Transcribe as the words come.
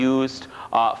used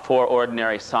for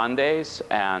ordinary Sundays,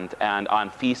 and on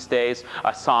feast days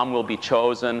a psalm will be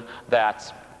chosen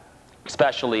that's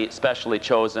specially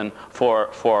chosen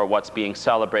for what's being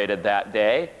celebrated that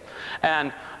day.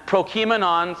 And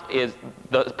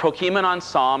the Prokeimenon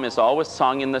psalm is always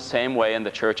sung in the same way in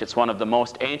the church. It's one of the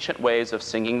most ancient ways of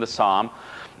singing the psalm.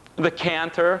 The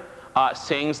cantor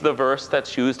sings the verse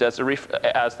that's used as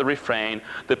the refrain.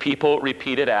 The people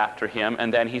repeat it after him,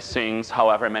 and then he sings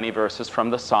however many verses from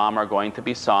the psalm are going to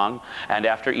be sung. And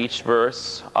after each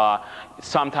verse,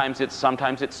 sometimes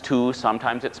it's two,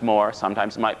 sometimes it's more,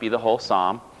 sometimes it might be the whole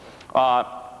psalm.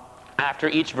 After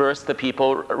each verse, the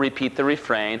people repeat the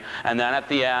refrain, and then at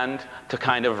the end, to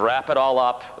kind of wrap it all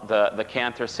up, the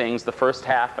cantor sings the first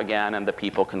half again, and the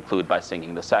people conclude by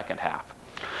singing the second half.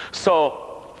 So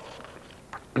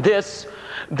this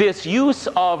use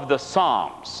of the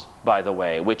Psalms, by the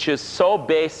way, which is so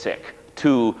basic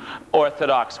to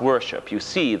Orthodox worship, you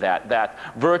see that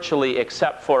virtually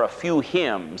except for a few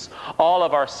hymns, all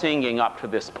of our singing up to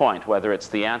this point, whether it's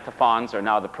the antiphons or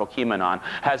now the Prokeimenon,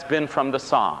 has been from the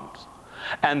Psalms.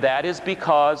 And that is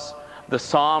because the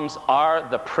Psalms are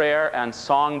the prayer and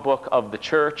songbook of the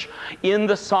church. In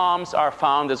the Psalms are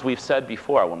found, as we've said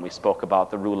before when we spoke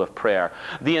about the rule of prayer,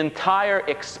 the entire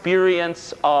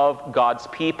experience of God's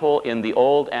people in the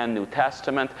Old and New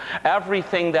Testament.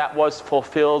 Everything that was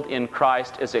fulfilled in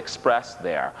Christ is expressed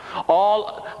there.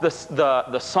 All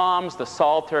the Psalms, the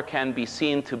Psalter can be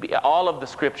seen to be, all of the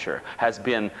Scripture has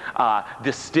been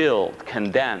distilled,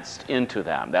 condensed into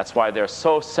them. That's why they're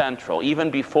so central. Even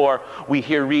before we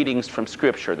hear readings from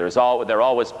Scripture, they're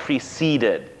always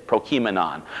preceded,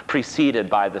 Prokeimenon,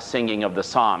 preceded by the singing of the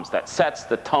Psalms that sets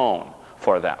the tone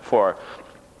for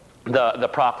the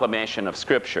proclamation of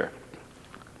Scripture.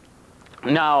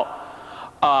 Now,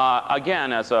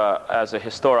 again, as a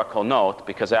historical note,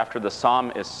 because after the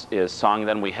Psalm is sung,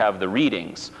 then we have the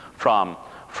readings from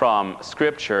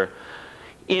Scripture.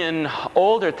 In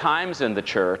older times in the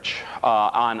church,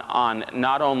 on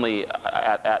not only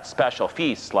at special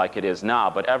feasts like it is now,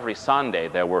 but every Sunday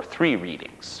there were 3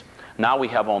 readings. Now we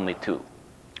have only 2.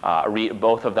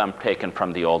 Both of them taken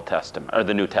from the Old Testament or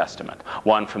the New Testament.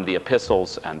 One from the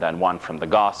epistles and then one from the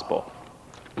gospel.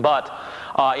 But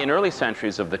in early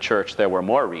centuries of the church there were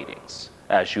more readings.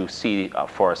 As you see,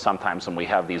 for sometimes when we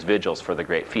have these vigils for the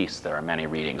great feasts, there are many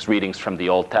readings. Readings from the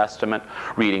Old Testament,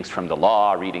 readings from the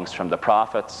law, readings from the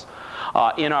prophets.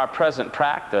 In our present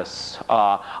practice,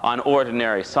 on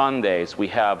ordinary Sundays, we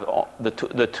have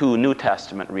the 2 New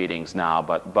Testament readings now,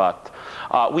 but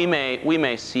we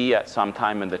may see at some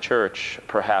time in the church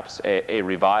perhaps a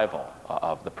revival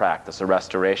of the practice, a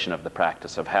restoration of the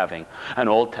practice of having an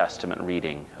Old Testament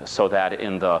reading, so that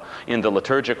in the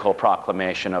liturgical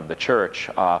proclamation of the church,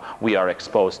 we are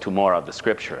exposed to more of the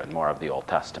Scripture and more of the Old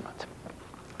Testament.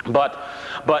 But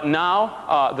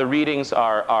now the readings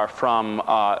are from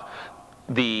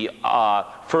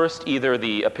first either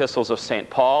the epistles of St.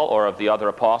 Paul or of the other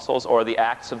apostles, or the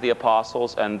Acts of the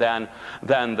Apostles, and then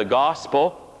the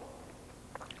Gospel.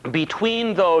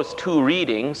 Between those 2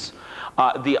 readings,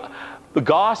 the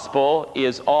Gospel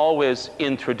is always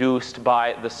introduced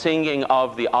by the singing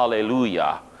of the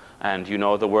Alleluia. And you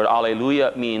know the word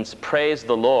Alleluia means praise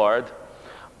the Lord.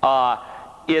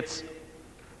 It's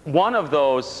one of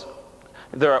those,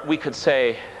 we could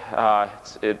say,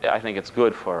 I think it's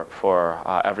good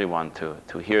for everyone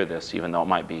to hear this, even though it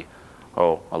might be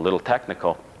a little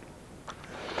technical.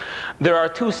 There are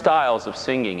 2 styles of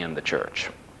singing in the church.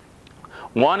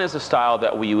 One is a style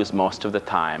that we use most of the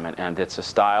time, and it's a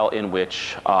style in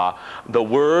which the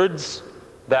words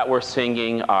that we're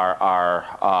singing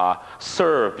are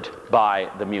served by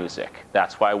the music.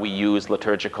 That's why we use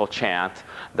liturgical chant.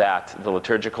 That the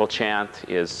liturgical chant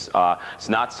is it's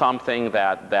not something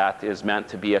that is meant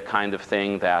to be a kind of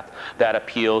thing that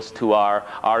appeals to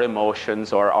our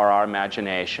emotions or our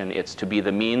imagination. It's to be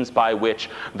the means by which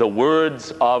the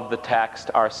words of the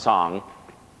text are sung.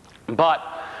 But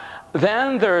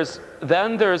then there's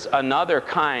another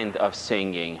kind of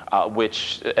singing,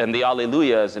 and the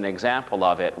Alleluia is an example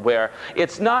of it, where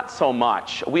it's not so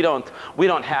much, we don't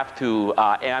have to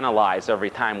analyze every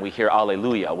time we hear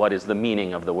Alleluia, what is the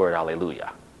meaning of the word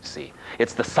Alleluia. See,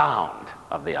 it's the sound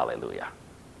of the Alleluia,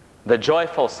 the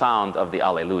joyful sound of the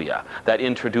Alleluia that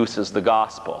introduces the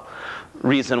gospel.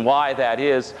 Reason why that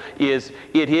is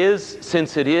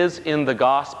since it is in the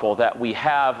gospel that we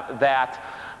have that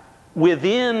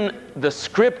within the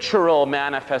scriptural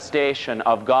manifestation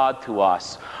of God to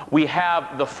us, we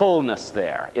have the fullness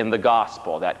there in the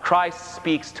gospel, that Christ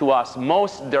speaks to us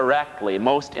most directly,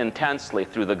 most intensely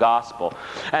through the gospel.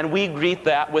 And we greet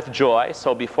that with joy.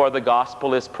 So before the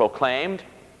gospel is proclaimed,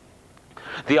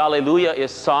 The Alleluia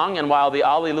is sung, and while the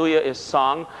Alleluia is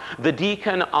sung, the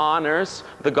deacon honors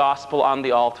the gospel on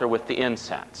the altar with the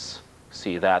incense.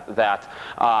 See that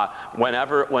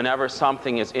whenever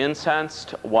something is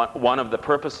incensed, one of the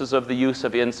purposes of the use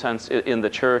of incense in the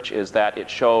church is that it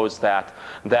shows that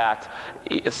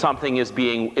something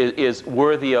is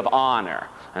worthy of honor.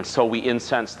 And so we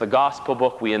incense the gospel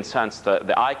book, we incense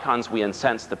the icons, we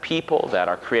incense the people that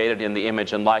are created in the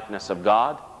image and likeness of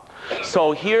God.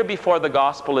 So here, before the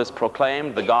gospel is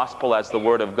proclaimed, the gospel as the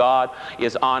word of God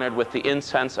is honored with the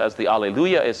incense as the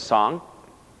Alleluia is sung.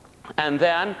 And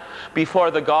then,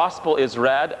 before the gospel is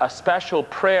read, a special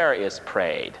prayer is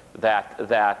prayed that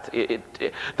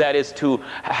is to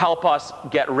help us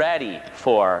get ready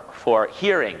for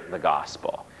hearing the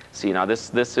gospel. See, now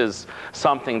this is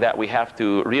something that we have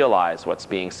to realize what's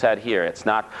being said here.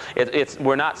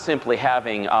 We're not simply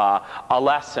having a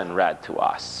lesson read to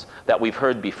us that we've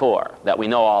heard before, that we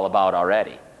know all about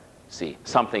already. See,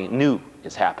 something new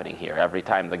is happening here every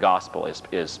time the gospel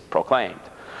is proclaimed.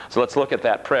 So let's look at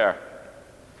that prayer.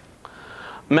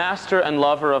 Master and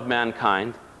lover of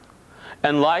mankind,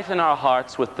 enlighten our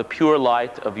hearts with the pure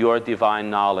light of your divine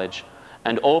knowledge,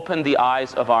 and open the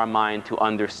eyes of our mind to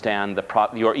understand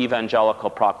your evangelical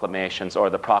proclamations, or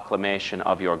the proclamation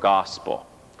of your gospel.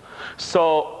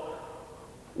 So,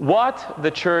 what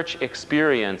the church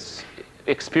experiences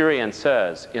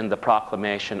in the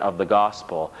proclamation of the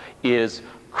gospel is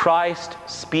Christ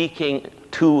speaking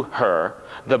to her,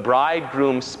 the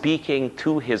bridegroom speaking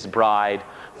to his bride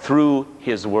through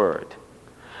his word.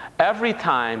 Every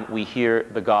time we hear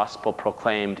the gospel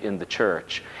proclaimed in the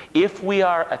church, if we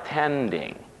are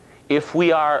attending, if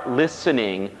we are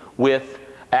listening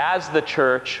as the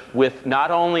church, with not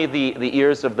only the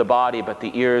ears of the body, but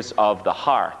the ears of the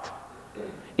heart,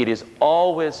 it is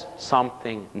always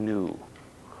something new.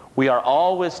 We are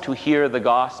always to hear the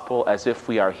gospel as if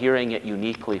we are hearing it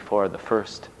uniquely for the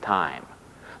first time.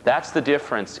 That's the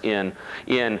difference in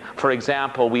for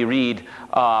example, we read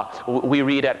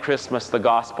at Christmas the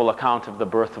gospel account of the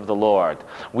birth of the Lord.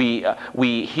 We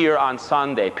hear on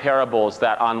Sunday parables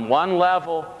that on one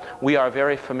level we are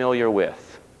very familiar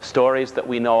with, stories that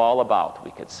we know all about, we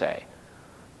could say.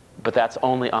 But that's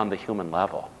only on the human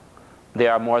level. They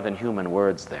are more than human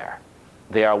words there.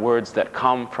 They are words that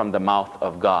come from the mouth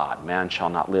of God. Man shall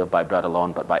not live by bread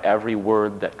alone, but by every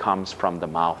word that comes from the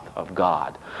mouth of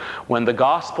God. When the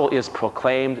gospel is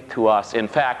proclaimed to us, in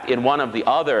fact, in one of the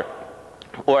other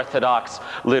Orthodox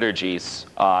liturgies,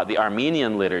 the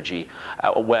Armenian liturgy,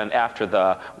 when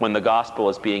the gospel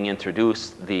is being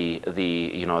introduced, the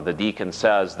deacon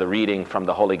says the reading from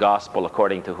the Holy Gospel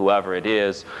according to whoever it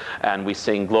is, and we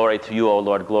sing "Glory to you, O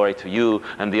Lord, glory to you,"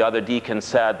 and the other deacon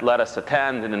said, "Let us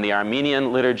attend." And in the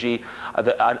Armenian liturgy,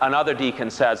 another deacon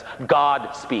says,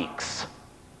 "God speaks."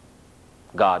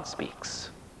 God speaks.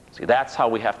 See, that's how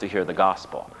we have to hear the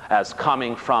gospel, as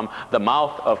coming from the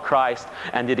mouth of Christ,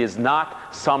 and it is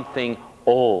not something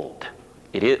old.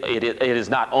 It is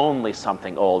not only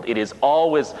something old, it is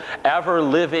always ever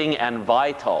living and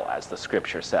vital, as the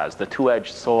scripture says, the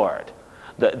two-edged sword.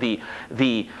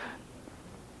 The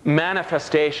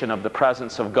manifestation of the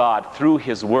presence of God through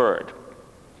his word.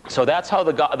 So that's how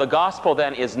the gospel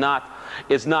then is not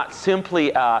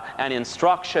simply an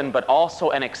instruction, but also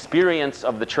an experience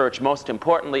of the church. Most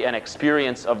importantly, an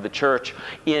experience of the church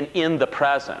in the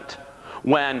present.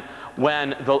 When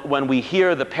we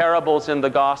hear the parables in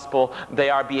the gospel, they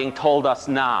are being told us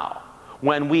now.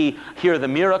 When we hear the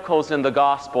miracles in the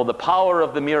gospel, the power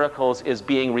of the miracles is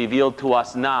being revealed to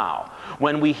us now.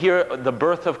 When we hear the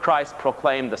birth of Christ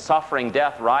proclaimed, the suffering,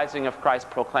 death, rising of Christ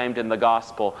proclaimed in the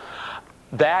gospel,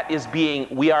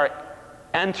 we are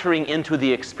entering into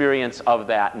the experience of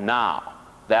that now.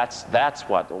 That's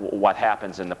what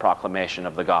happens in the proclamation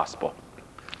of the gospel.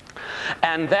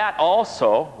 And that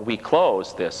also, we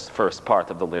close this first part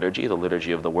of the liturgy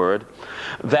of the word.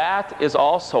 That is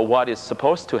also what is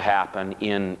supposed to happen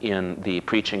in the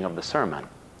preaching of the sermon,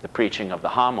 the preaching of the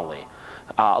homily.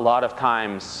 A lot of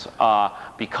times,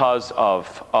 because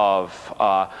of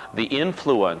the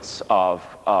influence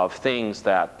of things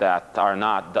that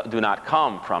do not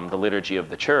come from the liturgy of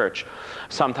the church,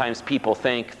 sometimes people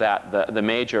think that the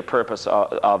major purpose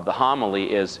of the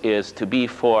homily is to be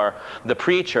for the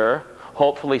preacher,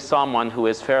 hopefully someone who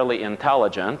is fairly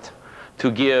intelligent, to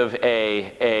give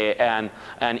an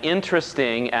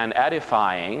interesting and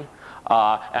edifying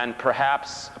and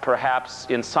perhaps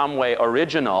in some way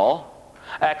original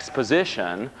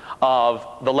exposition of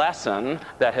the lesson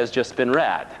that has just been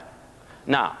read.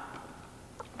 Now,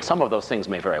 some of those things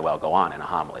may very well go on in a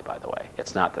homily, by the way.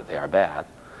 It's not that they are bad.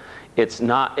 It's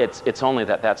only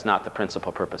that that's not the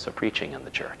principal purpose of preaching in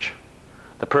the church.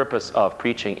 The purpose of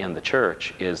preaching in the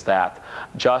church is that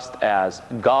just as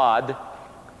God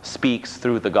speaks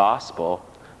through the gospel,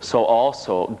 so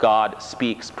also God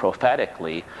speaks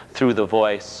prophetically through the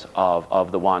voice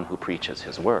of the one who preaches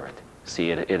his word.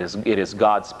 See, it is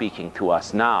God speaking to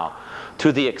us now.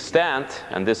 To the extent,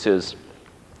 and this is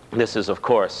of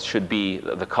course should be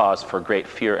the cause for great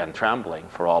fear and trembling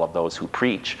for all of those who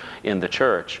preach in the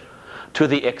church, to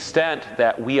the extent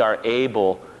that we are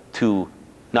able to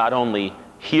not only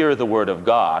hear the word of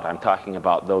God, I'm talking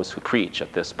about those who preach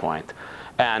at this point,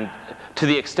 and to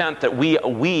the extent that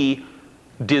we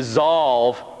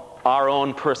dissolve our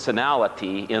own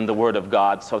personality in the Word of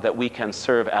God so that we can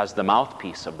serve as the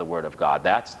mouthpiece of the Word of God.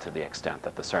 That's to the extent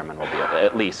that the sermon will be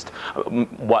at least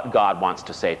what God wants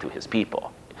to say to his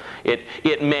people.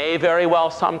 It may very well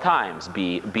sometimes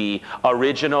be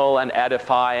original and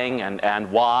edifying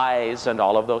and wise and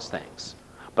all of those things.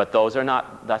 But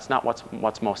that's not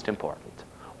what's most important.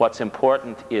 What's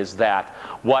important is that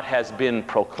what has been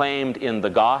proclaimed in the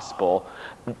gospel,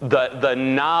 the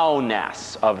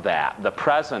now-ness of that, the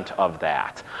present of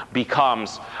that,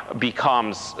 becomes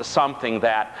something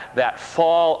that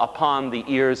fall upon the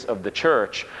ears of the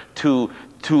church to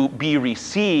be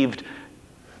received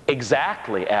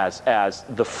exactly as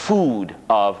the food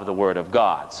of the Word of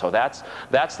God. So that's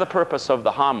the purpose of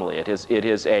the homily. It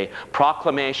is a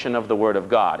proclamation of the Word of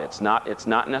God. It's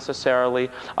not necessarily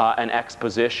an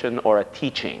exposition or a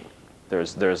teaching.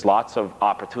 There's lots of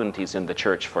opportunities in the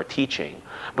church for teaching,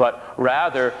 but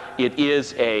rather it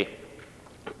is a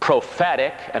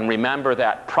prophetic, and remember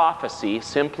that prophecy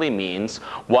simply means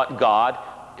what God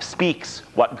speaks,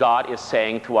 what God is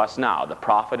saying to us now. The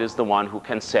prophet is the one who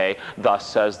can say, "Thus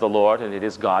says the Lord," and it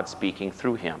is God speaking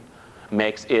through him.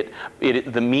 Makes it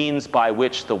the means by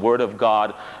which the Word of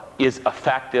God is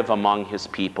effective among his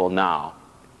people now.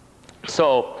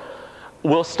 So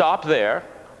we'll stop there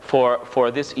for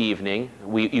this evening.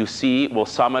 We'll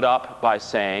sum it up by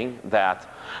saying that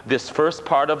this first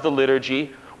part of the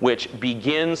liturgy, which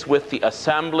begins with the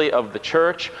assembly of the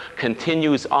church,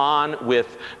 continues on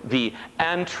with the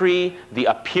entry, the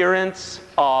appearance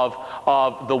of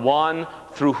the one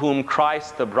through whom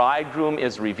Christ the bridegroom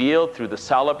is revealed, through the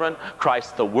celebrant.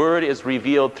 Christ the Word is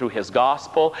revealed through his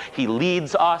gospel. He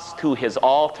leads us to his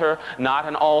altar, not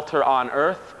an altar on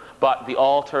earth, but the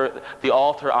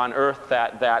altar on earth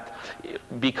that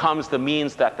becomes the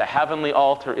means that the heavenly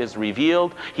altar is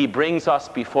revealed. He brings us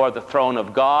before the throne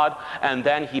of God, and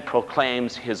then he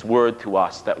proclaims his word to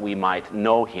us that we might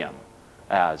know him,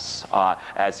 as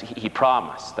he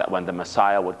promised that when the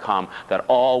Messiah would come, that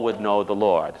all would know the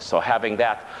Lord. So having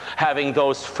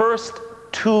those first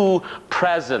two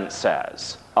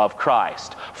presences of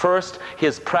Christ, first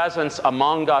his presence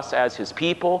among us as his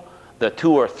people, the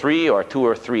 2 or 3 or 2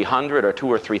 or 300 or 2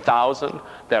 or 3,000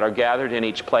 that are gathered in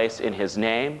each place in his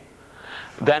name.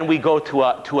 Then we go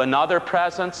to another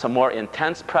presence, a more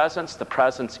intense presence, the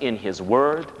presence in his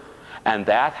word. And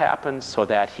that happens so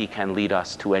that he can lead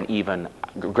us to an even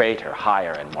greater,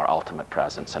 higher, and more ultimate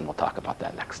presence. And we'll talk about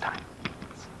that next time.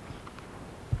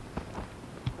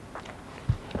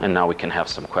 And now we can have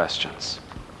some questions.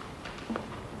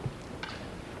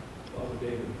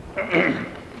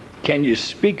 Can you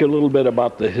speak a little bit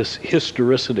about the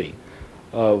historicity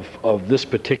of this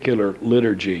particular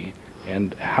liturgy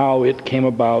and how it came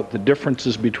about, the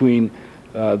differences between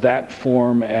that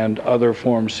form and other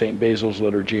forms, St. Basil's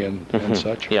liturgy and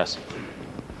such? Yes.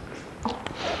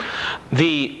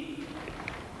 The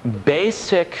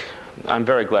basic, I'm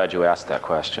very glad you asked that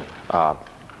question.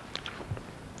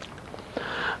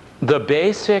 The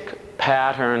basic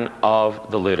pattern of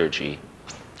the liturgy,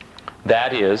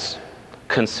 that is,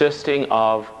 consisting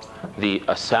of the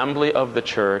assembly of the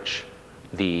church,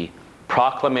 the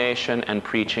proclamation and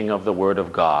preaching of the Word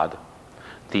of God,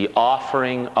 the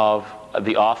offering of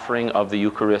the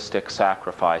Eucharistic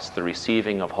sacrifice, the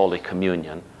receiving of Holy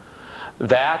Communion,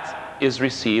 that is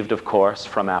received, of course,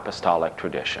 from apostolic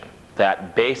tradition.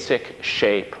 That basic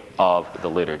shape of the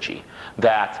liturgy.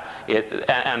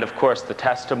 And of course, the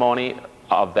testimony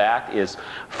of that is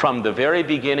from the very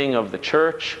beginning of the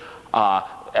church.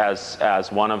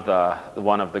 As one of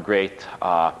the great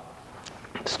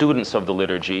students of the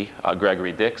liturgy,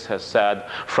 Gregory Dix, has said,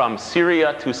 from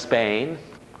Syria to Spain,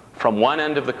 from one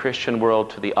end of the Christian world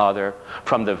to the other,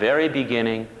 from the very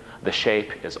beginning, the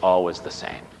shape is always the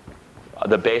same.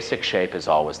 The basic shape is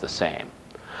always the same.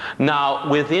 Now,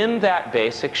 within that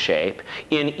basic shape,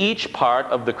 in each part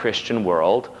of the Christian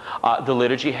world, the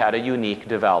liturgy had a unique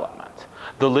development.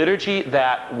 The liturgy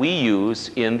that we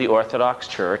use in the Orthodox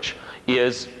Church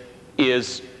is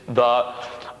the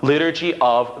liturgy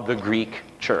of the Greek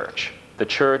Church.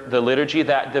 the liturgy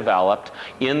that developed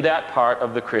in that part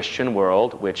of the Christian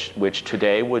world, which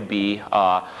today would be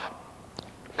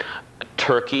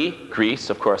Turkey, Greece,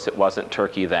 of course it wasn't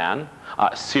Turkey then,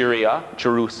 Syria,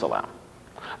 Jerusalem.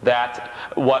 That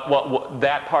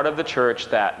that part of the church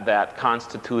that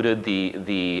constituted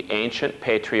the ancient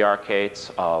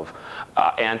patriarchates of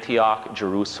Antioch,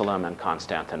 Jerusalem, and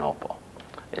Constantinople.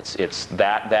 It's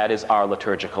that is our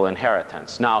liturgical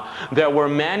inheritance. Now, there were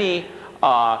many.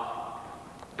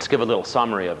 Let's give a little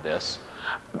summary of this.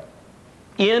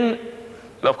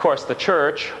 Of course, the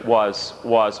church was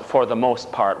for the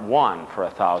most part one for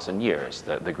 1,000 years.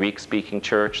 The Greek-speaking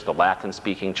church, the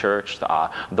Latin-speaking church,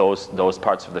 those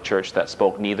parts of the church that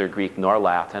spoke neither Greek nor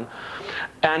Latin.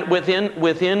 And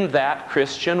within that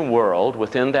Christian world,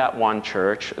 within that one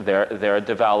church, there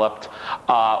developed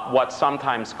what's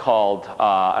sometimes called,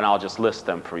 and I'll just list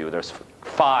them for you. There's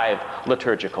 5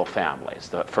 liturgical families.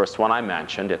 The first one I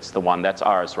mentioned, it's the one that's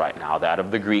ours right now, that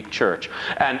of the Greek church.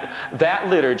 And that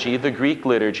liturgy, the Greek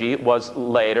liturgy,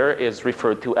 is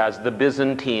referred to as the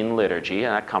Byzantine liturgy,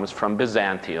 and that comes from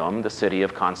Byzantium, the city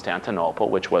of Constantinople,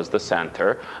 which was the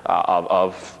center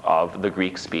of the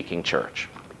Greek-speaking church.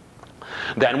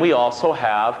 Then we also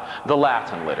have the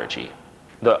Latin liturgy,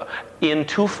 in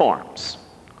 2 forms.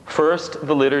 First,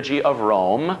 the liturgy of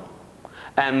Rome,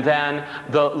 and then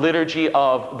the liturgy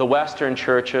of the Western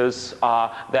churches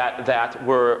that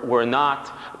were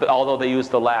not, although they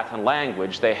used the Latin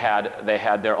language, they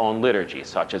had their own liturgy,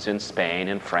 such as in Spain,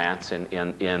 in France, in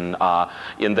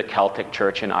the Celtic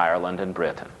Church in Ireland and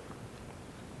Britain.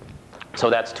 So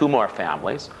that's 2 more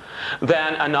families.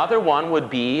 Then another one would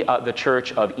be the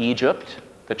Church of Egypt,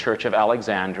 the Church of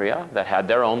Alexandria, that had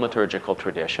their own liturgical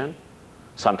tradition,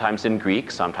 sometimes in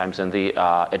Greek, sometimes in the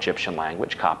Egyptian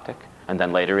language, Coptic. And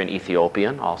then later in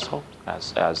Ethiopian also,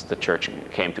 as the church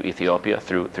came to Ethiopia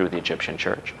through the Egyptian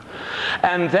church.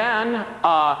 And then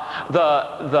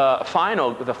the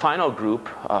final group,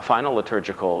 final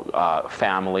liturgical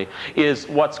family, is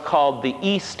what's called the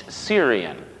East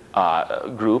Syrian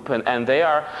group, and they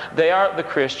are the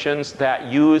Christians that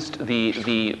used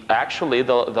the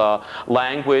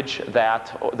language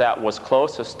that was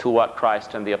closest to what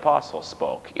Christ and the apostles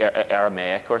spoke,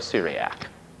 Aramaic or Syriac.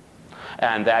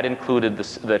 And that included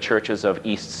the churches of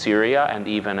East Syria and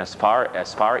even as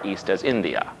far east as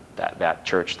India, that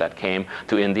church that came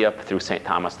to India through St.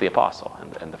 Thomas the Apostle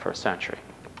in the 1st century.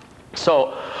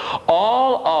 So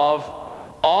all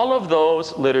of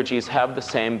those liturgies have the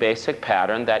same basic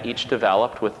pattern that each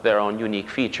developed with their own unique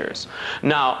features.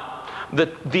 Now,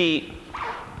 the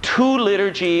 2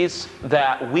 liturgies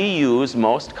that we use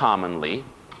most commonly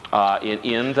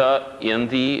in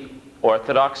the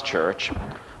Orthodox Church,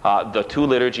 the two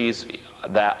liturgies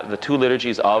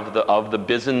of the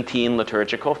Byzantine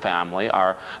liturgical family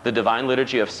are the Divine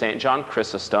Liturgy of St. John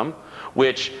Chrysostom,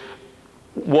 which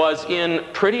was in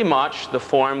pretty much the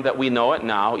form that we know it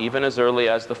now, even as early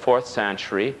as the 4th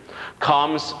century,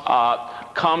 comes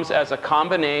as a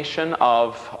combination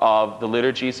of the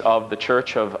liturgies of the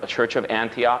Church of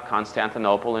Antioch,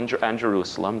 Constantinople, and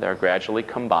Jerusalem. They're gradually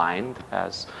combined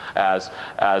as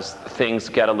things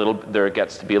there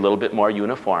gets to be a little bit more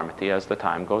uniformity as the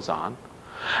time goes on.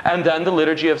 And then the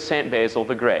Liturgy of St. Basil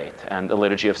the Great. And the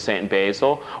Liturgy of St.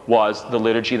 Basil was the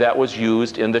liturgy that was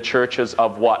used in the churches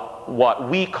of what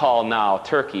we call now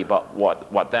Turkey, but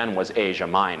what then was Asia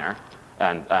Minor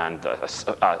and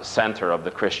a center of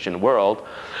the Christian world.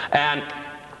 And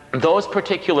those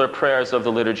particular prayers of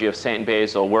the Liturgy of St.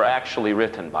 Basil were actually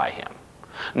written by him.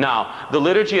 Now, the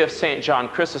Liturgy of St. John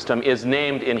Chrysostom is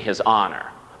named in his honor,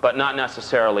 but not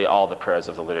necessarily all the prayers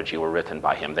of the liturgy were written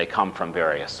by him. They come from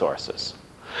various sources.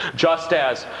 Just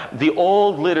as the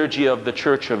old liturgy of the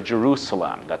Church of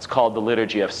Jerusalem, that's called the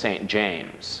Liturgy of St.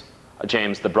 James,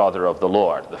 James the brother of the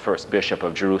Lord, the first bishop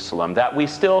of Jerusalem, that we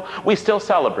still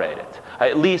celebrate it,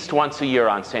 at least once a year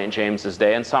on St. James's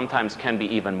Day, and sometimes can be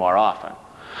even more often.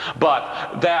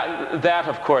 But that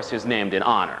of course is named in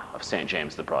honor of St.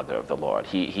 James the brother of the Lord.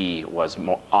 He was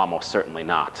almost certainly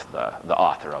not the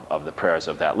author of the prayers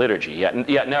of that liturgy,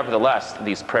 yet nevertheless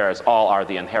these prayers all are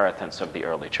the inheritance of the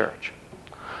early church.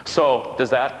 So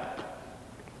does that?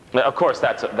 Of course,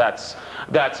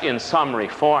 that's in summary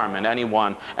form, and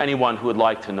anyone who would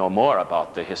like to know more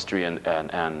about the history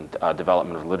and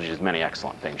development of liturgy, there's many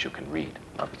excellent things you can read.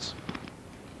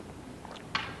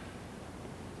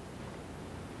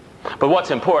 But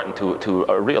what's important to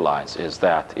realize is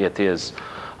that it is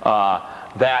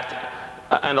that,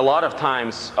 and a lot of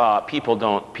times people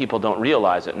don't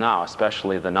realize it now,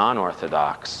 especially the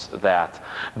non-Orthodox, that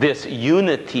this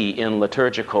unity in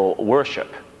liturgical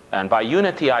worship, and by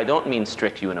unity I don't mean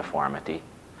strict uniformity,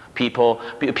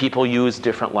 People used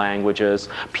different languages.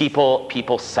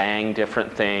 People sang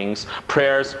different things.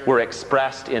 Prayers were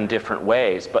expressed in different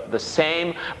ways, but the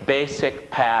same basic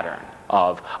pattern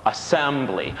of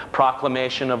assembly,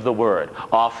 proclamation of the word,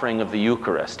 offering of the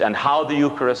Eucharist, and how the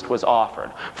Eucharist was offered.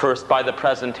 First by the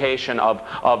presentation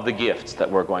of the gifts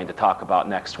that we're going to talk about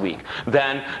next week.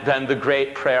 Then the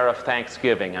great prayer of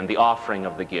thanksgiving and the offering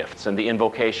of the gifts and the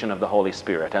invocation of the Holy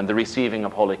Spirit and the receiving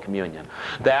of Holy Communion.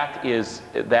 That is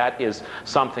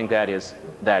something that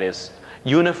is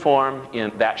uniform.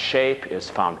 In that shape is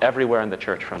found everywhere in the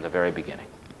church from the very beginning.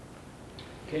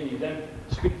 Can you then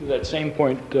speak to that same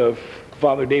point,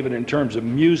 Father David, in terms of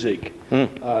music?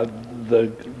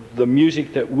 The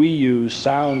music that we use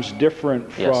sounds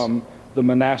different from the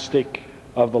monastic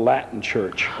of the Latin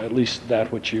Church, at least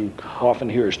that which you often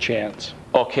hear as chants.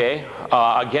 Okay.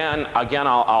 Again,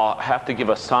 I'll have to give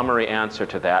a summary answer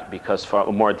to that, because for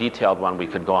a more detailed one we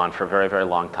could go on for a very, very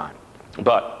long time.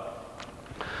 But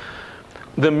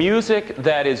the music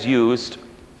that is used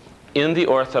in the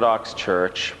Orthodox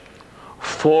Church,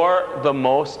 for the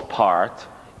most part,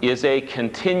 is a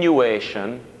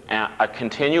continuation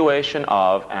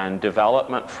of and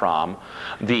development from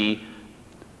the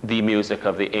music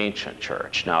of the ancient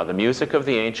church. Now, the music of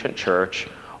the ancient church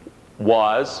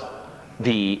was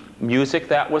the music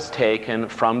that was taken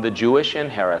from the Jewish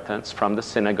inheritance, from the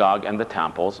synagogue and the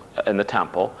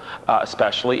temple,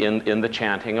 especially in the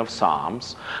chanting of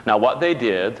psalms. Now, what they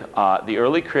did, the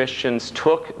early Christians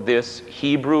took this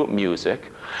Hebrew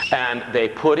music and they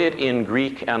put it in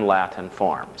Greek and Latin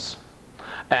forms.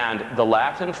 And the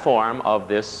Latin form of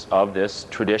this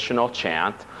traditional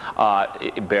chant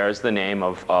it bears the name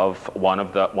of one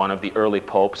of the early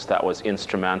popes that was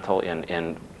instrumental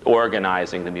in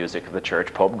organizing the music of the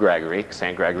church, Pope Gregory,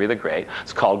 St. Gregory the Great.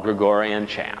 It's called Gregorian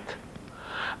chant.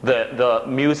 The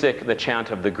music, the chant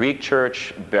of the Greek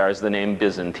church, bears the name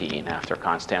Byzantine, after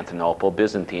Constantinople,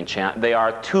 Byzantine chant. They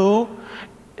are two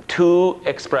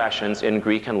expressions in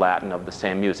Greek and Latin of the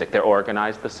same music. They're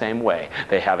organized the same way.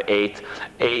 They have eight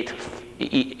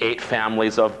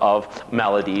families of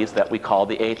melodies that we call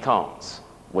the eight tones,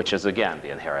 which is again the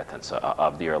inheritance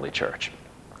of the early church.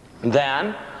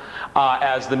 Then,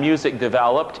 as the music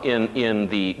developed in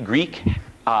the Greek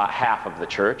half of the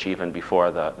church, even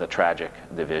before the tragic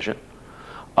division,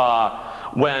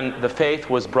 when the faith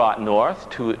was brought north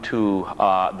to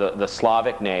the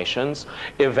Slavic nations,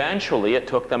 eventually it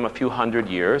took them a few hundred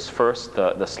years. First,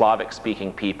 the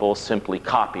Slavic-speaking people simply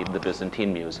copied the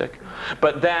Byzantine music.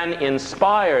 But then,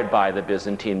 inspired by the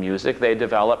Byzantine music, they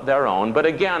developed their own, but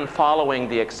again following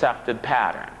the accepted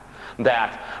pattern.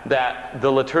 That the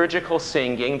liturgical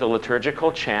singing, the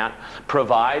liturgical chant,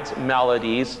 provides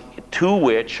melodies to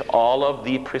which all of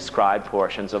the prescribed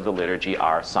portions of the liturgy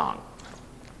are sung.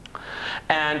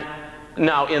 And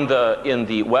now in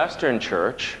the Western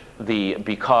Church,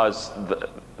 because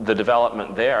the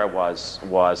development there was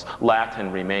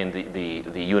Latin remained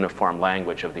the uniform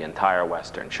language of the entire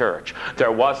Western Church.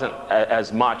 There wasn't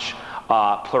as much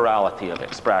plurality of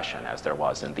expression as there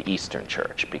was in the Eastern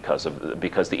Church, because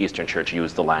the Eastern Church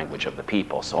used the language of the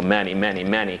people. So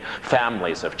many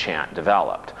families of chant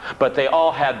developed, but they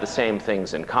all had the same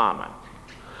things in common.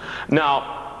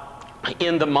 Now,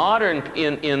 in the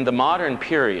modern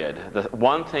period, the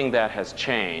one thing that has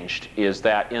changed is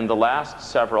that in the last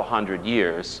several hundred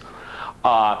years,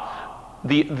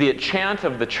 the chant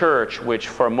of the church, which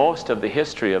for most of the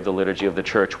history of the liturgy of the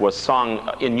church was sung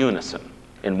in unison,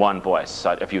 in one voice.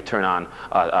 If you turn on,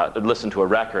 listen to a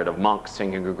record of monks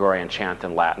singing Gregorian chant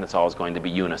in Latin, it's always going to be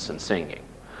unison singing.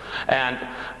 And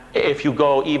if you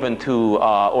go even to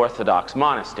Orthodox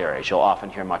monasteries, you'll often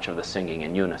hear much of the singing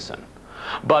in unison.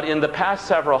 But in the past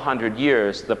several hundred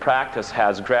years, the practice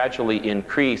has gradually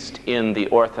increased in the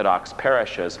Orthodox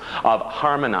parishes of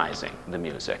harmonizing the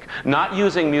music, not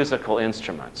using musical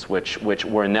instruments, which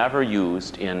were never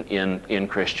used in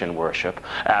Christian worship,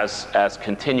 as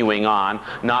continuing on,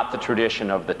 not the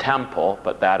tradition of the temple,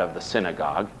 but that of the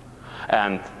synagogue.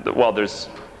 And, well, there's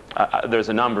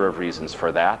a number of reasons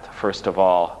for that. First of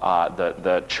all,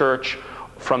 the church,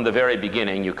 from the very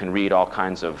beginning, you can read all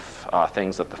kinds of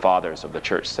things that the fathers of the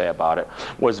church say about it,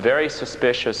 was very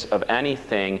suspicious of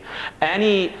anything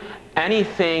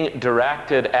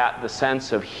directed at the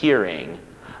sense of hearing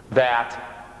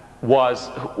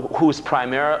whose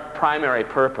primary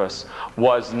purpose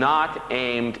was not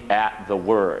aimed at the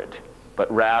word, but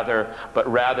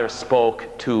rather spoke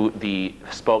to the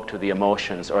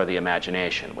emotions or the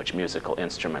imagination, which musical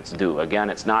instruments do.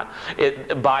 Again,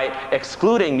 by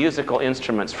excluding musical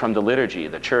instruments from the liturgy,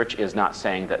 the church is not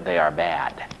saying that they are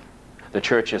bad. The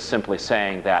church is simply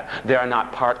saying that they are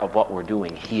not part of what we're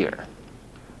doing here.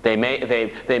 They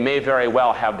may very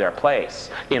well have their place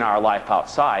in our life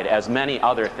outside, as many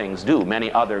other things do,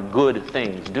 many other good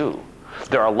things do.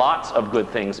 There are lots of good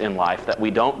things in life that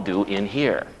we don't do in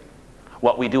here.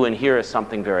 What we do in here is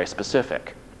something very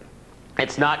specific.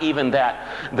 It's not even that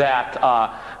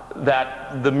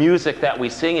the music that we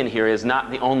sing in here is not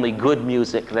the only good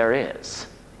music there is.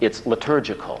 It's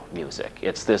liturgical music.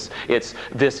 It's this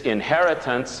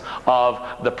inheritance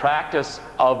of the practice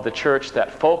of the church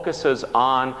that focuses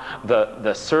on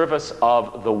the service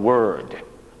of the Word.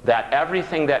 That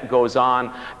everything that goes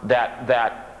on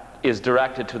that is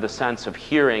directed to the sense of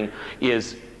hearing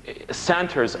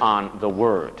centers on the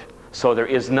Word. So there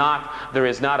is not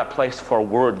a place for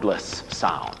wordless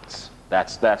sounds.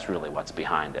 That's really what's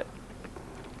behind it.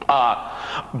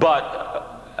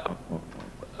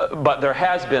 But there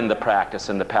has been the practice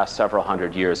in the past several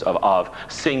hundred years of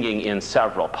singing in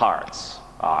several parts,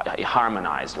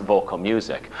 harmonized vocal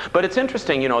music. But it's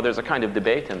interesting, there's a kind of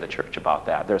debate in the church about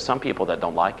that. There are some people that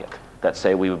don't like it, that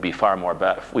say we would be far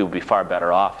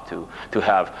better off to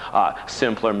have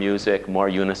simpler music, more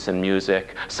unison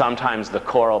music. Sometimes the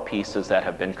choral pieces that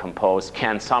have been composed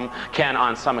can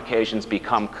on some occasions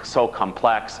become so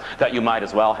complex that you might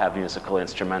as well have musical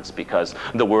instruments, because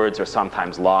the words are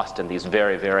sometimes lost in these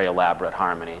very, very elaborate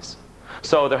harmonies.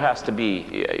 So there has to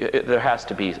be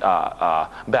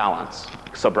balance,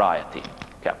 sobriety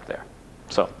kept there.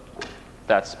 So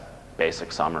that's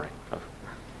basic summary of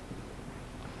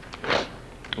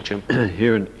Jim.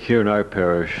 Here in our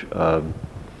parish, the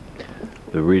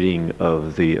reading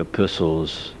of the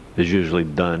epistles is usually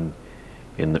done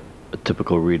in the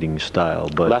typical reading style,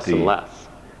 but less and less.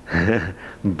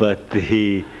 But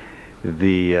the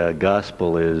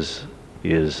gospel is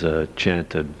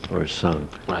chanted or sung.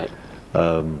 Right.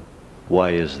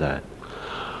 Why is that?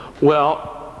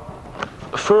 Well,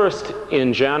 first,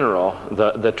 in general,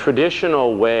 the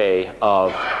traditional way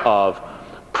of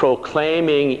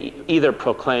either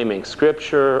proclaiming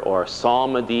Scripture or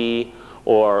psalmody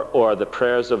or the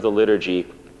prayers of the liturgy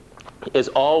is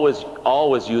always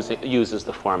uses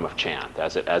the form of chant,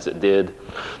 as it did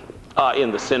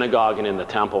in the synagogue and in the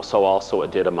temple. So also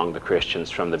it did among the Christians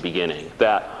from the beginning.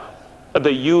 That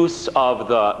the use of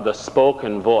the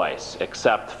spoken voice,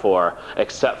 except for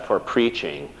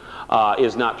preaching,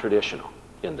 is not traditional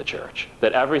in the church.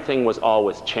 That everything was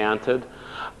always chanted.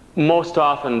 Most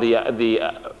often the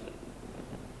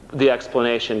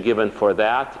explanation given for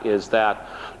that is that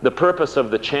the purpose of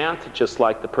the chant, just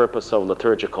like the purpose of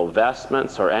liturgical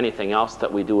vestments or anything else that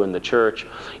we do in the church,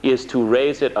 is to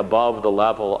raise it above the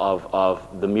level of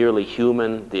the merely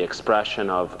human, the expression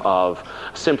of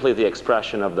simply the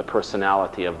expression of the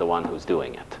personality of the one who's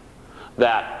doing it.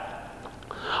 That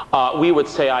we would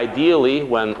say ideally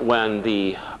when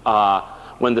the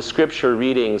scripture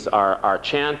readings are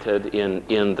chanted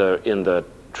in the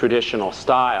traditional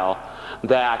style,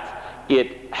 that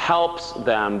it helps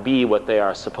them be what they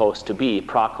are supposed to be,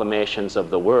 proclamations of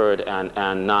the Word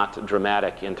and not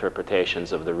dramatic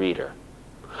interpretations of the reader.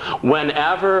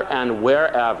 Whenever and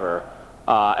wherever,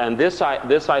 and this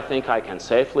I think I can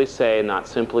safely say, not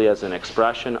simply as an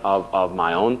expression of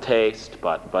my own taste,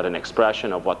 but an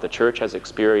expression of what the church has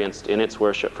experienced in its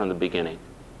worship from the beginning.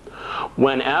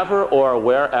 Whenever or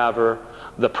wherever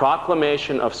the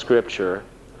proclamation of Scripture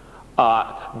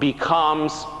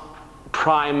becomes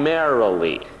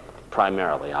primarily,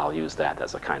 I'll use that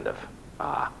as a kind of,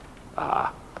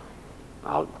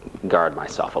 I'll guard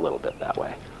myself a little bit that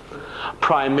way.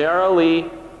 Primarily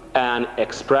an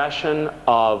expression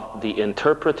of the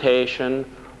interpretation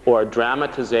or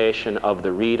dramatization of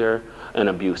the reader, an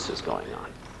abuse is going on.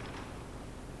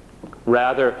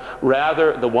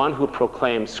 Rather, the one who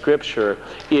proclaims Scripture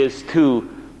is to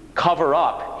cover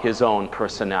up his own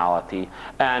personality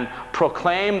and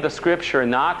proclaim the Scripture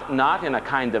not in a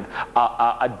kind of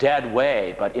a dead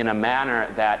way, but in a manner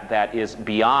that is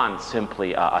beyond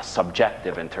simply a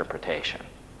subjective interpretation,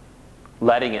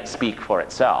 letting it speak for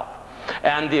itself.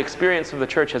 And the experience of the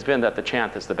church has been that the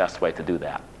chant is the best way to do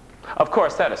that. Of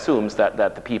course, that assumes that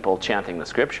the people chanting the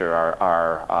Scripture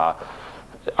are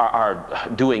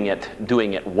doing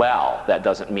it well. That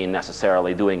doesn't mean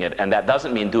necessarily doing it, and that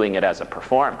doesn't mean doing it as a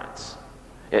performance.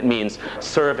 It means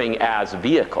serving as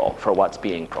vehicle for what's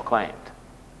being proclaimed.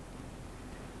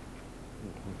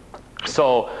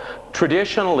 So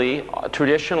traditionally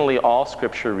all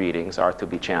Scripture readings are to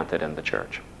be chanted in the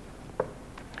church.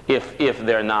 If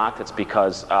they're not, it's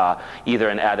because either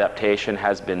an adaptation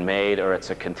has been made or it's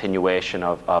a continuation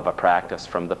of a practice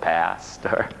from the past.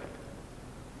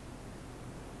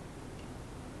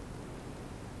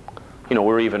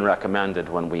 We're even recommended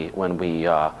when we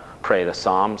pray the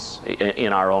Psalms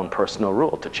in our own personal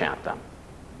rule to chant them.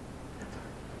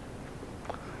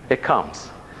 It comes.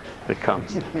 It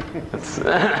comes.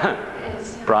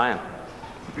 Brian.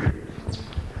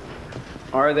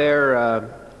 Are there,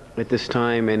 at this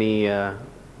time, any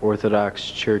Orthodox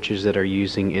churches that are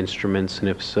using instruments? And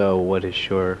if so, what is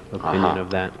your opinion of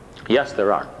that? Yes,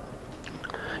 there are.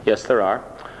 Yes, there are.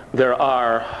 There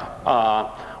are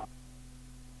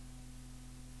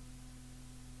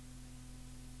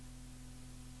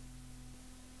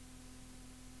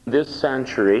this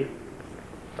century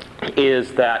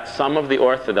is that some of the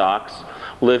Orthodox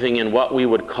living in what we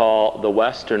would call the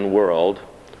Western world,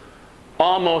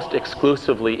 almost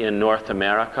exclusively in North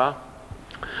America,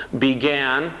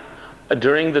 began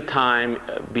during the time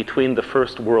between the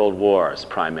First World Wars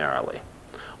primarily,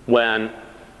 when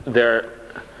there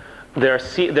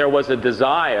was a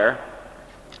desire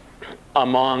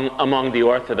among the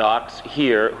Orthodox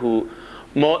here who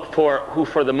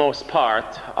for the most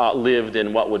part lived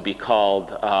in what would be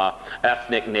called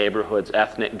ethnic neighborhoods,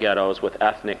 ethnic ghettos with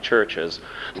ethnic churches.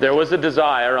 There was a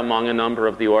desire among a number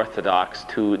of the Orthodox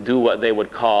to do what they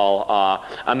would call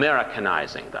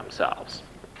Americanizing themselves.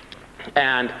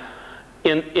 And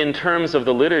in terms of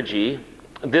the liturgy,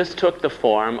 this took the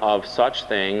form of such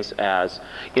things as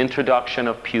introduction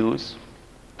of pews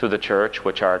to the church,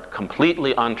 which are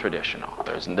completely untraditional.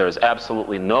 There's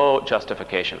absolutely no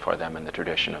justification for them in the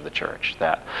tradition of the church.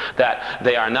 That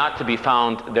they are not to be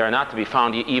found. They are not to be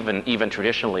found even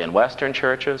traditionally in Western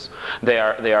churches. They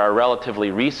are a relatively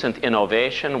recent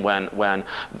innovation when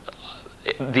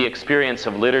the experience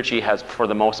of liturgy has, for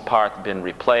the most part, been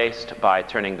replaced by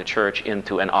turning the church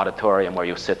into an auditorium where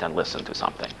you sit and listen to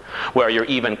something, where you're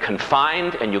even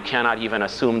confined and you cannot even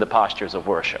assume the postures of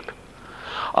worship.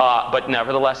 But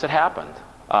nevertheless, it happened.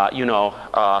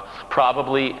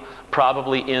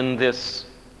 Probably in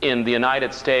the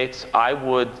United States, I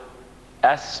would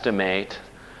estimate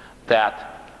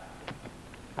that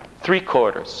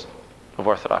 3/4 of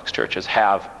Orthodox churches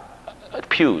have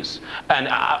pews. And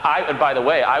by the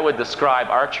way, I would describe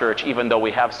our church, even though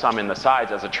we have some in the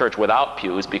sides, as a church without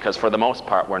pews, because for the most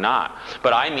part we're not.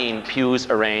 But I mean pews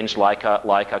arranged like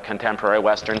a contemporary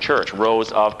Western church,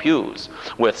 rows of pews,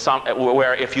 with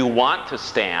where if you want to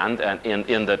stand and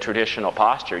in the traditional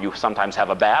posture, you sometimes have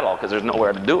a battle because there's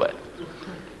nowhere to do it.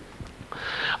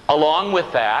 Along with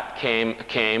that came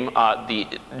the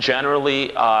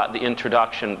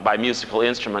introduction by musical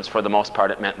instruments. For the most part,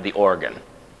 it meant the organ.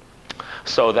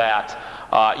 So that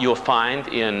you'll find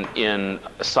in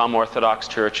some Orthodox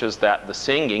churches that the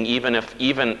singing, even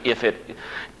if it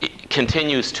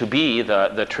continues to be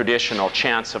the traditional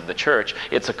chants of the church,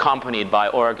 it's accompanied by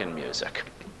organ music.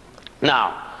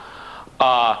 Now,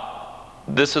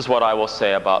 this is what I will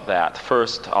say about that.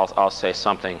 First, I'll say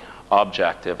something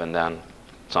objective and then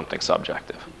something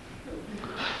subjective.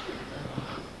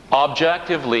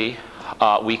 Objectively,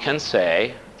 we can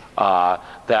say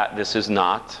that this is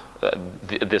not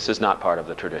part of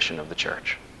the tradition of the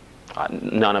church.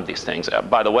 None of these things.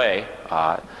 By the way,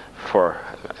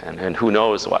 and who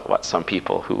knows what some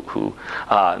people who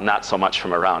not so much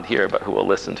from around here, but who will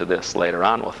listen to this later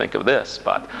on will think of this.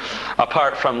 But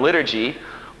apart from liturgy,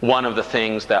 one of the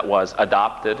things that was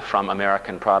adopted from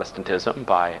American Protestantism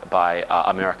by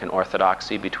American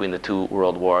Orthodoxy between the two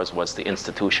world wars was the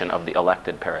institution of the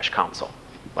elected parish council,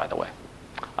 by the way.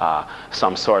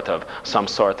 Some sort of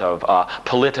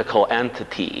political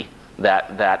entity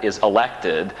that is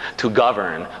elected to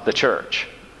govern the church.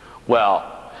 Well,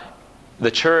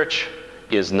 the church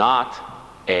is not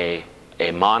a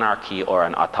monarchy or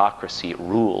an autocracy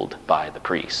ruled by the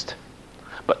priest,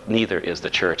 but neither is the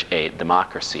church a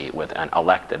democracy with an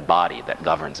elected body that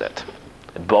governs it.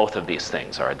 Both of these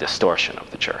things are a distortion of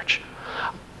the church.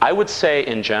 I would say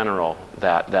in general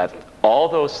that all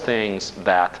those things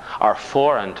that are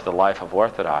foreign to the life of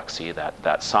Orthodoxy,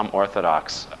 that some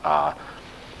Orthodox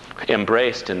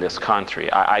embraced in this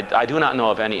country, I do not know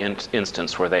of any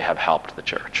instance where they have helped the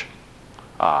church.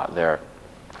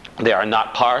 They are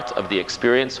not part of the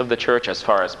experience of the church. As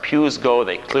far as pews go,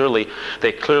 they clearly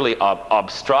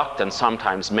obstruct and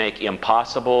sometimes make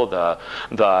impossible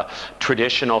the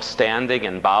traditional standing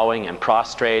and bowing and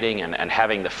prostrating and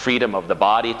having the freedom of the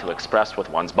body to express with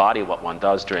one's body what one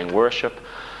does during worship.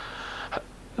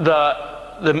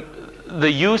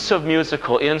 The use of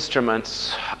musical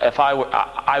instruments,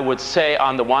 I would say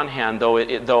on the one hand, though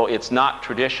it's not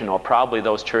traditional, probably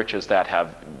those churches that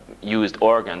have used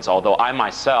organs, although I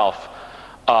myself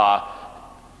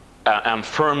am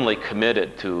firmly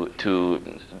committed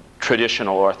to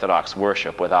traditional Orthodox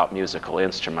worship without musical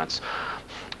instruments.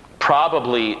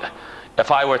 Probably, if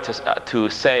I were to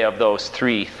say of those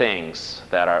three things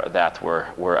that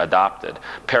were adopted,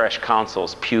 parish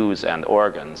councils, pews, and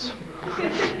organs,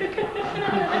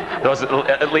 Those,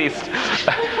 at least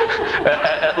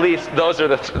those are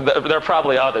there are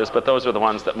probably others, but those are the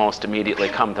ones that most immediately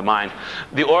come to mind.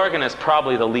 The organ is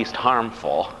probably the least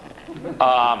harmful,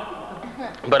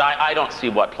 but I don't see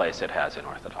what place it has in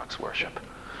Orthodox worship.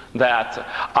 That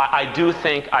I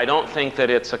don't think that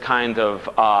it's a kind of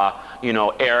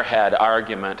airhead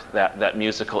argument that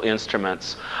musical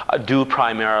instruments are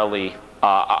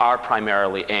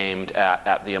primarily aimed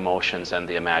at the emotions and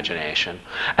the imagination,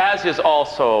 as is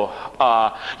also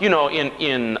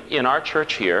in our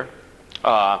church here.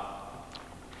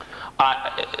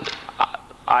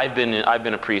 I've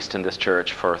been a priest in this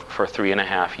church for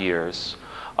 3.5 years.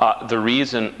 The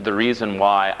reason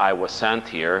why I was sent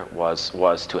here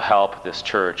was to help this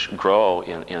church grow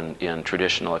in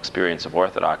traditional experience of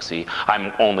Orthodoxy.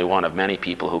 I'm only one of many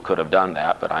people who could have done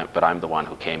that, but I'm the one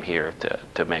who came here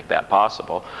to make that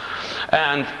possible.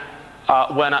 And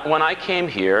when I came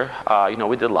here,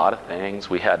 we did a lot of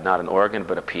things. We had not an organ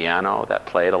but a piano that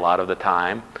played a lot of the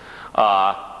time.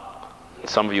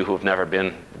 Some of you who have never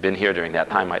been here during that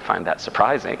time might find that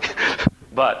surprising.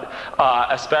 But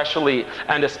especially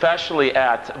by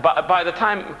the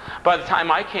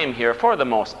time I came here, for the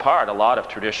most part, a lot of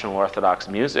traditional Orthodox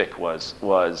music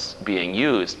was being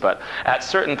used. But at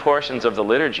certain portions of the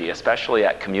liturgy, especially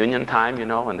at communion time,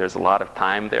 and there's a lot of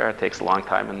time there. It takes a long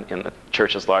time in a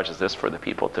church as large as this for the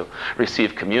people to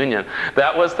receive communion.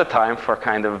 That was the time for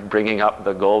kind of bringing up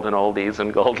the golden oldies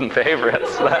and golden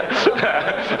favorites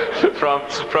from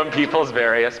people's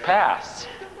various pasts.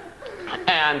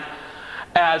 And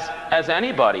as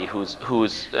anybody who's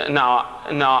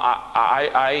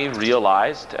I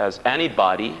realized, as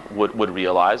anybody would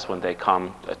realize when they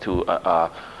come to a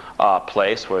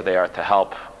place where they are to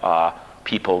help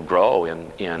people grow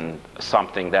in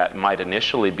something that might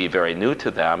initially be very new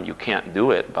to them, you can't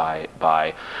do it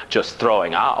by just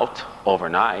throwing out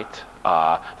overnight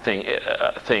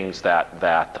things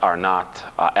that are not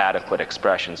adequate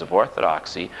expressions of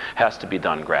orthodoxy. Has to be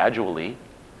done gradually.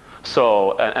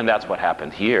 So, and that's what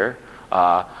happened here.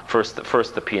 First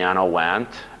the piano went,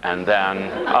 and then,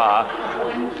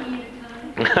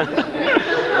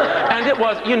 and it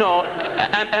was,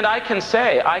 and I can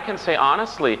say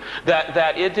honestly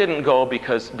that it didn't go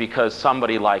because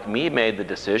somebody like me made the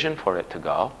decision for it to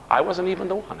go. I wasn't even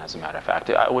the one, as a matter of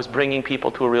fact. I was bringing people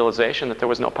to a realization that there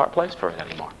was no place for it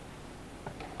anymore.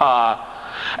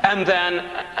 And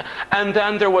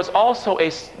then there was also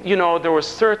there were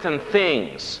certain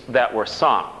things that were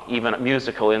sung, even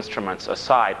musical instruments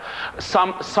aside,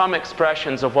 some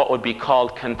expressions of what would be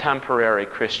called contemporary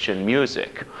Christian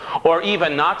music, or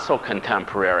even not so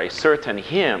contemporary, certain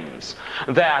hymns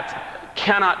that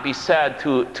cannot be said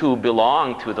to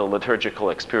belong to the liturgical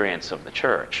experience of the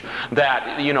church.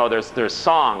 That there's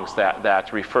songs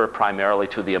that refer primarily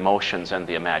to the emotions and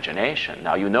the imagination.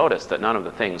 Now you notice that none of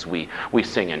the things we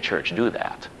sing in church do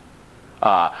that.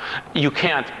 You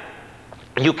can't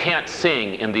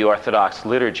sing in the Orthodox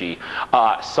liturgy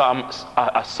a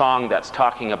song that's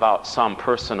talking about some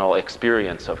personal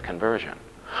experience of conversion.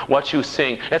 What you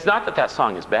sing, it's not that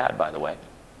song is bad, by the way.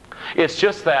 It's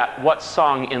just that what's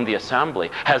sung in the assembly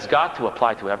has got to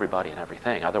apply to everybody and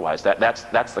everything. Otherwise,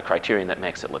 that's the criterion that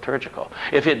makes it liturgical.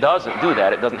 If it doesn't do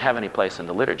that, it doesn't have any place in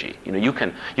the liturgy. You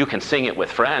can sing it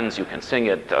with friends. You can sing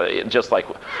it just like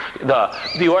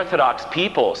the Orthodox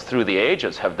peoples through the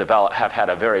ages have had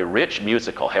a very rich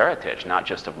musical heritage, not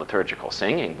just of liturgical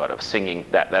singing, but of singing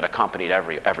that accompanied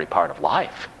every part of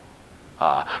life.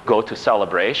 Go to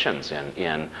celebrations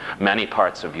in many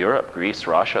parts of Europe, Greece,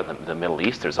 Russia, the Middle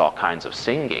East. There's all kinds of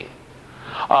singing.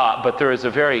 But there is a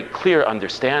very clear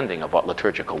understanding of what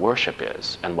liturgical worship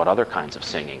is and what other kinds of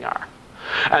singing are.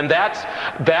 And that's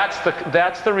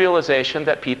the realization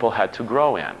that people had to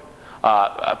grow in.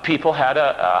 People had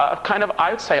a kind of, I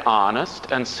would say,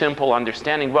 honest and simple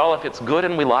understanding. Well, if it's good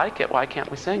and we like it, why can't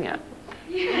we sing it?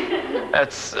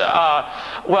 It's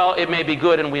well, it may be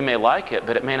good and we may like it,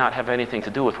 but it may not have anything to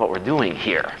do with what we're doing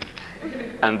here.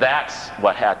 And that's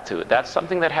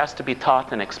something that has to be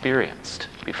taught and experienced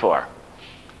before.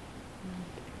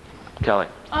 Kelly.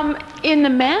 In the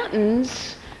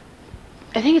Matins,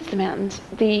 I think it's the Matins,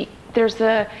 there's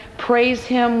the praise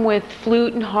hymn with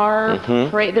flute and harp.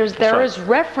 Mm-hmm. There is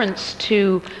reference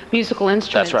to musical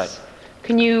instruments. That's right.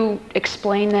 Can you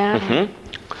explain that?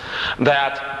 Mm-hmm.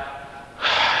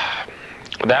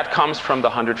 That comes from the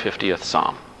 150th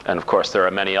Psalm. And of course, there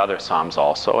are many other psalms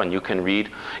also, and you can read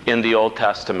in the Old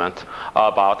Testament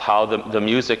about how the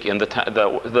music in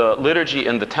the liturgy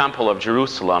in the Temple of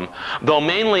Jerusalem, though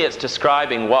mainly it's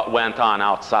describing what went on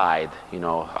outside.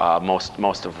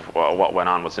 Most of what went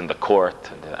on was in the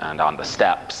court and on the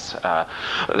steps.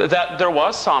 That there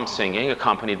was psalm singing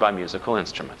accompanied by musical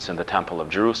instruments in the Temple of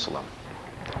Jerusalem.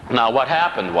 Now, what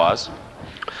happened was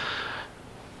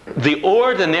the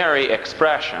ordinary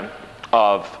expression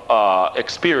of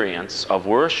experience of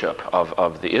worship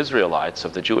of the Israelites,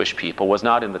 of the Jewish people, was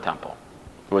not in the temple.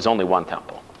 There was only one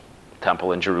temple.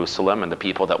 Temple in Jerusalem, and the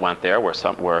people that went there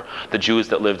were the Jews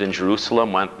that lived in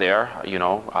Jerusalem went there,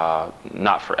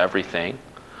 not for everything.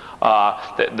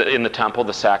 In the temple,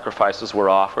 the sacrifices were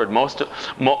offered.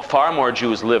 Far more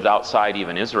Jews lived outside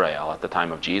even Israel at the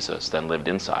time of Jesus than lived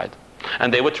inside.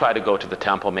 And they would try to go to the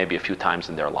temple maybe a few times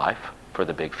in their life for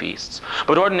the big feasts.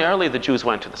 But ordinarily, the Jews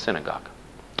went to the synagogue.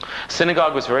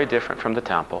 Synagogue was very different from the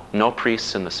temple. No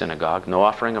priests in the synagogue, no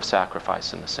offering of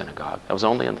sacrifice in the synagogue. That was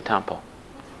only in the temple.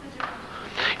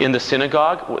 In the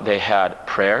synagogue, they had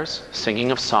prayers,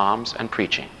 singing of psalms, and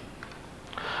preaching.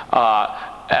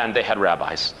 And they had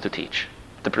rabbis to teach.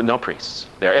 No priests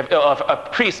there. If a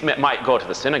priest might go to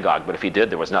the synagogue, but if he did,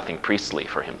 there was nothing priestly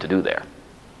for him to do there.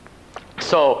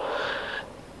 So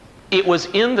it was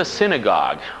in the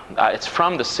synagogue, it's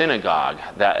from the synagogue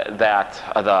that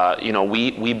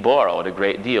we borrowed a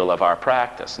great deal of our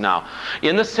practice. Now,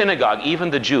 in the synagogue, even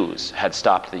the Jews had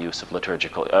stopped the use of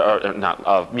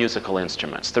of musical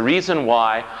instruments. The reason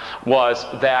why was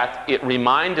that it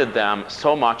reminded them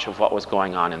so much of what was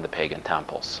going on in the pagan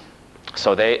temples.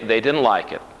 So they didn't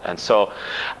like it. And so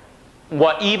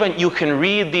you can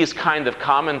read these kind of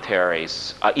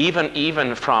commentaries,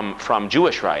 even from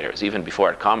Jewish writers, even before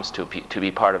it comes to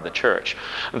be part of the church,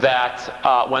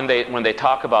 that when they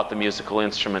talk about the musical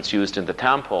instruments used in the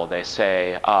temple, they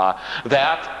say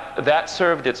that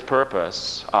served its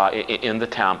purpose in the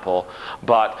temple,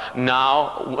 but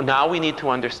now we need to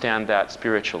understand that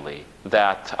spiritually.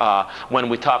 That when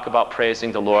we talk about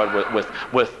praising the Lord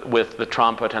with the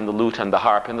trumpet and the lute and the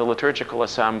harp in the liturgical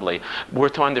assembly, we're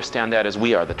to understand that as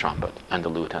we are the trumpet and the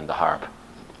lute and the harp.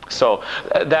 So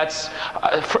that's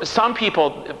some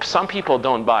people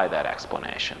don't buy that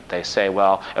explanation. They say,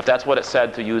 well, if that's what it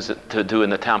said to do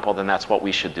in the temple, then that's what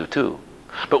we should do too.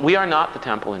 But we are not the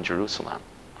temple in Jerusalem.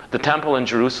 The temple in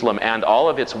Jerusalem and all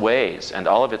of its ways and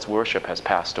all of its worship has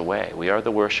passed away. We are the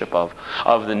worship of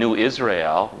the new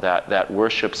Israel that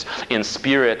worships in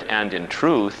spirit and in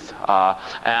truth.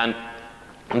 And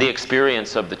the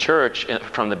experience of the church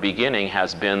from the beginning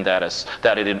has been that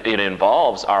it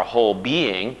involves our whole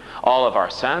being, all of our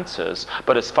senses.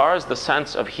 But as far as the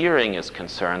sense of hearing is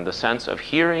concerned, the sense of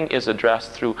hearing is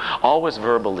addressed through always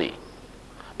verbally.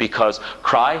 Because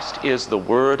Christ is the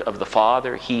Word of the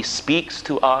Father. He speaks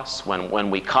to us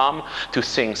when we come to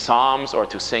sing psalms or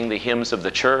to sing the hymns of the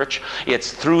church.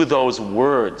 It's through those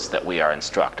words that we are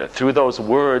instructed, through those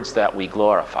words that we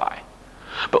glorify.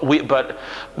 But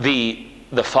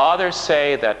the fathers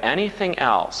say that anything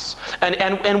else,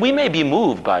 and we may be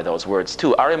moved by those words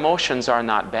too. Our emotions are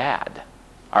not bad.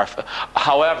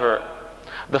 However,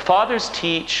 the fathers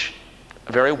teach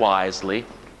very wisely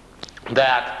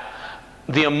that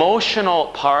the emotional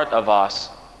part of us,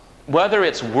 whether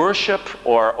it's worship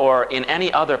or in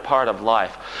any other part of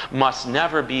life, must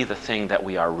never be the thing that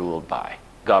we are ruled by,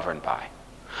 governed by.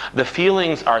 The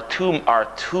feelings are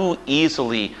too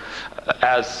easily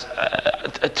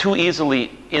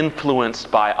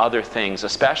influenced by other things,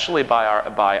 especially by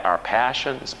our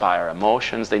passions, by our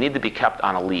emotions. They need to be kept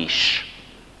on a leash.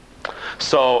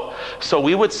 So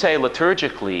we would say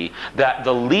liturgically that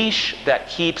the leash that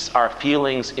keeps our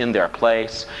feelings in their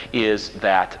place is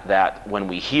that when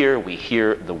we hear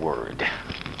the word.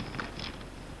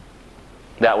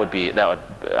 That would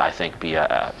I think be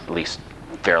at least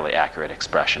fairly accurate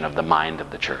expression of the mind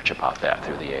of the church about that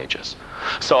through the ages.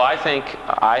 So I think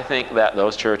that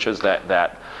those churches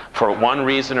that for one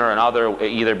reason or another,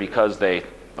 either because they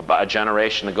a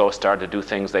generation ago started to do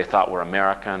things they thought were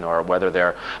American, or whether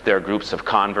they're groups of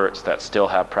converts that still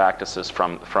have practices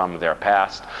from their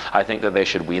past, I think that they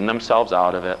should wean themselves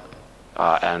out of it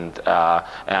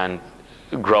and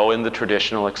grow in the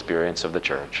traditional experience of the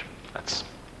church.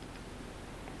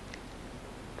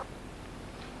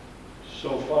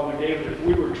 So, Father David, if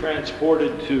we were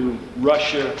transported to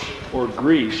Russia or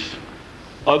Greece,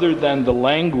 other than the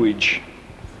language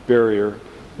barrier,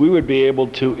 we would be able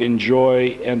to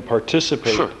enjoy and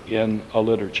participate in a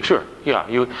liturgy. Sure, yeah.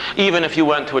 Even if you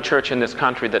went to a church in this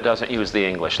country that doesn't use the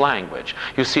English language,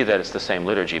 you see that it's the same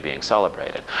liturgy being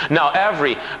celebrated. Now,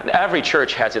 every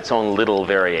church has its own little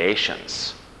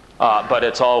variations But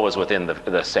it's always within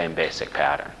the same basic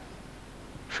pattern.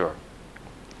 Sure.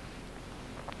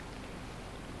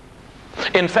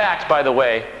 In fact, by the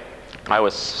way, I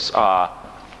was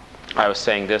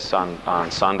saying this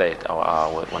on Sunday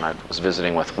when I was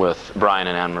visiting with Brian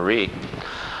and Anne-Marie.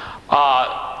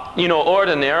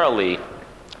 Ordinarily,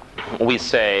 we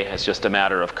say, it's just a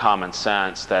matter of common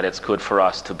sense, that it's good for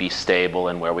us to be stable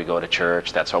in where we go to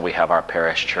church. That's why we have our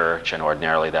parish church, and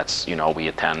ordinarily that's, we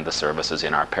attend the services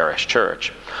in our parish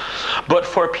church. But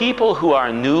for people who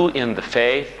are new in the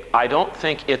faith, I don't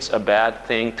think it's a bad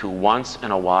thing to once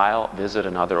in a while visit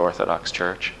another Orthodox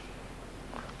church.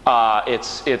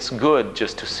 It's good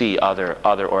just to see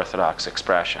other Orthodox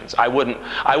expressions. I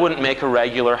wouldn't make a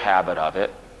regular habit of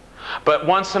it. But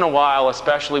once in a while,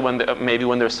 especially maybe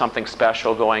when there's something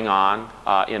special going on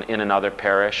in another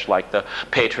parish, like the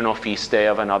patronal feast day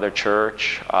of another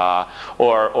church,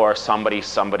 or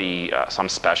some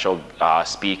special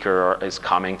speaker is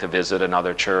coming to visit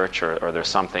another church, or there's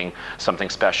something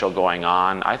special going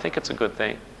on, I think it's a good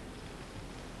thing.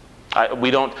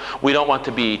 We want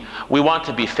to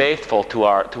be faithful to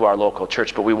our local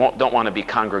church, but we don't want to be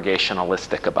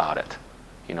congregationalistic about it.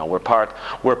 We're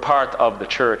part of the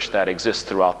church that exists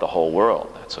throughout the whole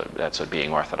world. That's what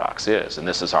being Orthodox is, and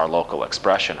this is our local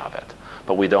expression of it.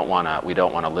 But we don't want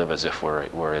to live as if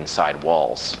we're inside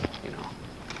walls.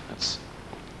 That's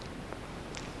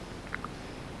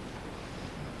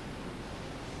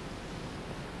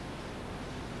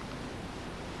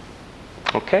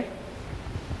okay.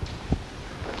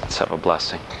 Let's have a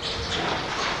blessing.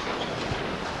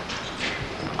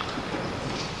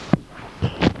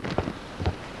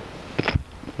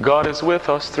 God is with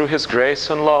us through his grace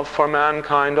and love for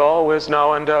mankind, always,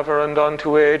 now, and ever, and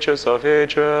unto ages of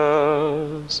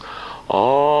ages.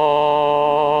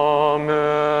 Amen.